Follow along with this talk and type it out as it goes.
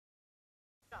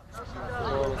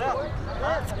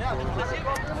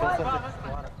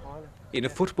In a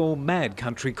football-mad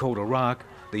country called Iraq,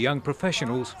 the young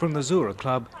professionals from the Zura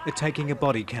club are taking a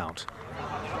body count.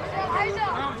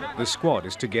 The squad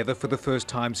is together for the first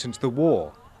time since the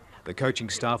war. The coaching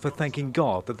staff are thanking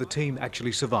God that the team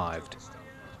actually survived.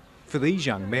 For these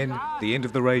young men, the end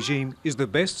of the regime is the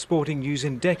best sporting news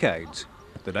in decades.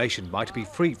 The nation might be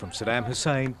free from Saddam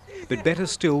Hussein, but better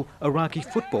still, Iraqi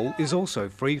football is also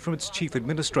free from its chief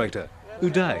administrator,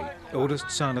 Uday,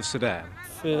 eldest son of Saddam.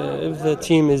 If the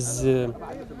team is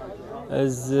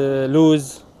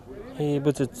lose, he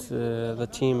put the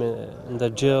team in the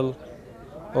jail,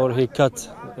 or he cut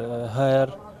hair.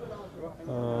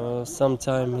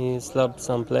 Sometimes he slapped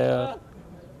some player.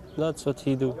 That's what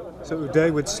he do. So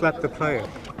Uday would slap the player?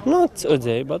 Not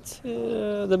Uday, but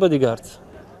the bodyguard.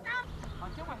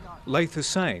 Laith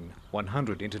Hussein,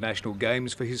 100 international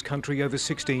games for his country over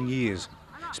 16 years.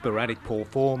 Sporadic poor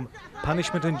form,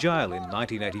 punishment and jail in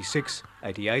 1986,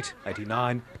 88,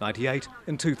 89, 98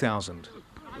 and 2000.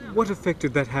 What effect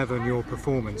did that have on your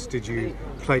performance? Did you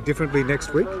play differently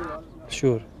next week?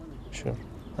 Sure.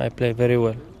 I play very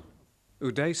well.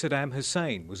 Uday Saddam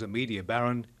Hussein was a media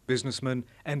baron, businessman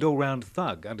and all-round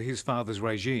thug under his father's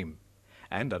regime.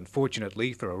 And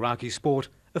unfortunately for Iraqi sport,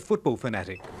 a football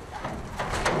fanatic.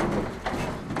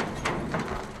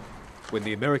 When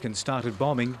the Americans started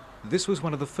bombing, this was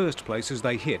one of the first places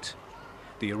they hit.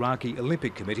 The Iraqi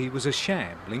Olympic Committee was a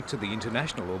sham linked to the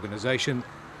international organisation.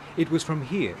 It was from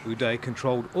here Uday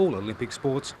controlled all Olympic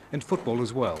sports and football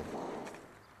as well.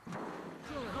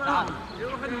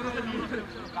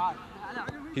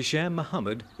 Hisham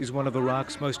Mohammed is one of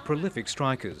Iraq's most prolific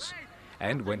strikers.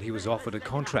 And when he was offered a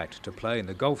contract to play in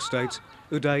the Gulf states,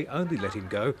 Uday only let him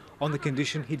go on the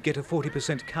condition he'd get a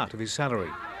 40% cut of his salary.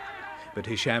 But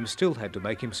Hisham still had to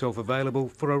make himself available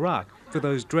for Iraq for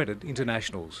those dreaded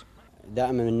internationals.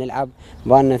 دائما بنلعب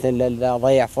بالنا اذا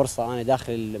ضيع فرصه انا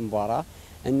داخل المباراه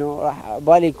انه راح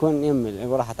بالي يكون يمل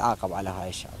وراح اتعاقب على هاي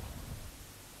الشغله.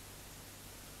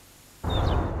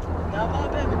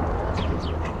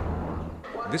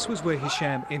 This was where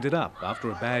Hisham ended up after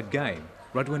a bad game,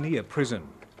 Radwaniyah prison.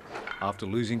 After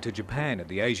losing to Japan at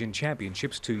the Asian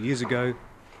Championships 2 years ago,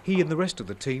 he and the rest of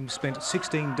the team spent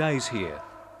 16 days here.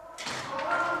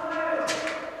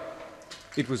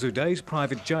 It was Uday's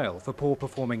private jail for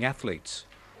poor-performing athletes,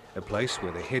 a place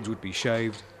where their heads would be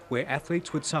shaved, where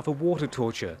athletes would suffer water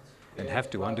torture and have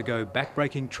to undergo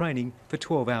back-breaking training for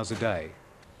 12 hours a day.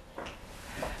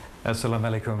 Assalamu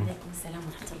alaikum.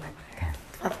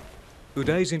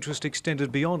 Uday's interest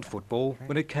extended beyond football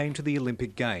when it came to the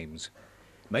Olympic Games.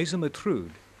 Ahmed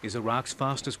Rahdi is Iraq's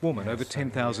fastest woman over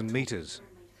 10,000 metres.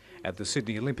 At the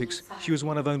Sydney Olympics, she was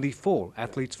one of only 4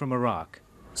 athletes from Iraq.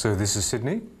 So this is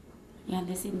Sydney? Yeah,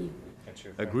 this is Sydney.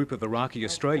 A group of Iraqi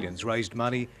Australians raised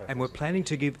money and were planning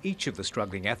to give each of the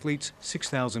struggling athletes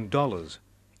 $6,000.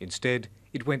 Instead,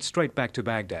 it went straight back to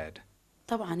Baghdad.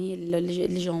 طبعا هي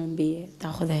الأولمبية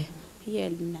تأخذها هي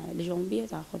الأولمبية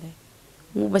تأخذها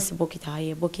مو بس بوقتها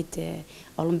هي بوقت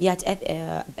أولمبيات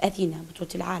بأثينا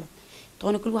بطولة العالم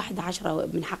طبعا كل واحد 10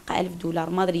 من حقه $1,000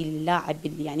 ما أدري للاعب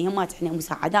يعني هم احنا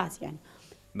مساعدات يعني.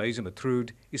 Ahmed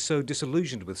Rahdi is so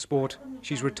disillusioned with sport,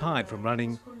 she's retired from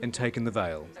running and taken the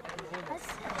veil.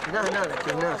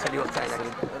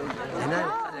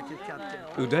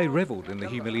 Uday revelled in the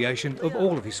humiliation of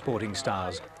all of his sporting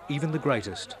stars, even the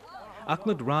greatest.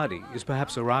 Ahmed Rahdi is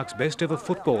perhaps Iraq's best ever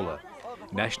footballer,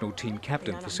 national team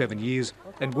captain for 7 years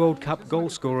and World Cup goal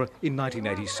scorer in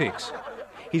 1986.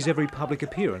 His every public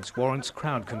appearance warrants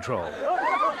crowd control.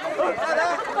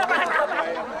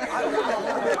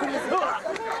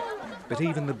 But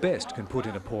even the best can put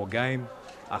in a poor game.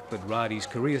 Ahmed Rahdi's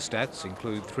career stats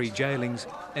include 3 jailings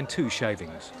and 2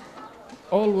 shavings.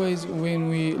 Always when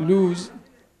we lose,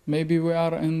 maybe we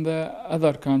are in the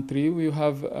other country, we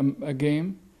have a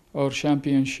game or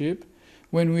championship.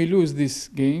 When we lose this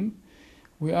game,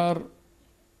 we are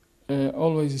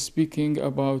always speaking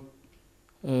about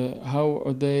how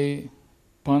Uday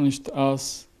punished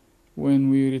us when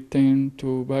we returned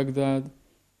to Baghdad.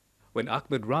 When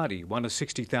Ahmed Rahdi won a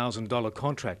 $60,000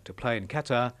 contract to play in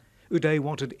Qatar, Uday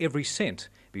wanted every cent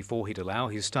before he'd allow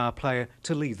his star player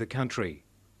to leave the country.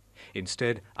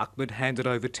 Instead, Ahmed handed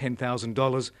over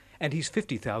 $10,000 and his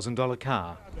 $50,000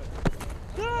 car.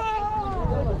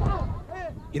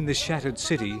 In the shattered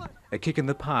city, a kick in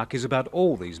the park is about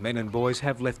all these men and boys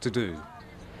have left to do.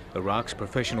 Iraq's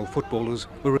professional footballers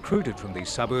were recruited from these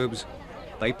suburbs.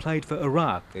 They played for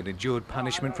Iraq and endured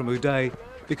punishment from Uday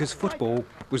because football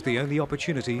was the only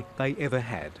opportunity they ever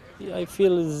had. I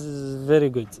feel it's very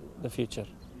good, the future,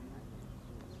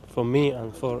 for me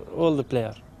and for all the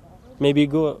players. maybe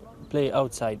go play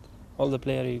outside. All the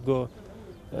players go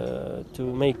to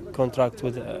make contract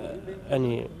with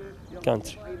any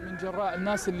country.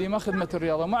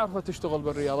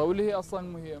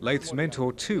 Laith's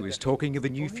mentor too is talking of a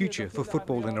new future for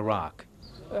football in Iraq.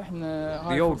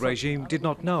 The old regime did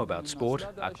not know about sport.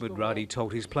 Ahmed Rahdi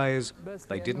told his players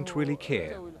they didn't really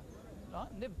care.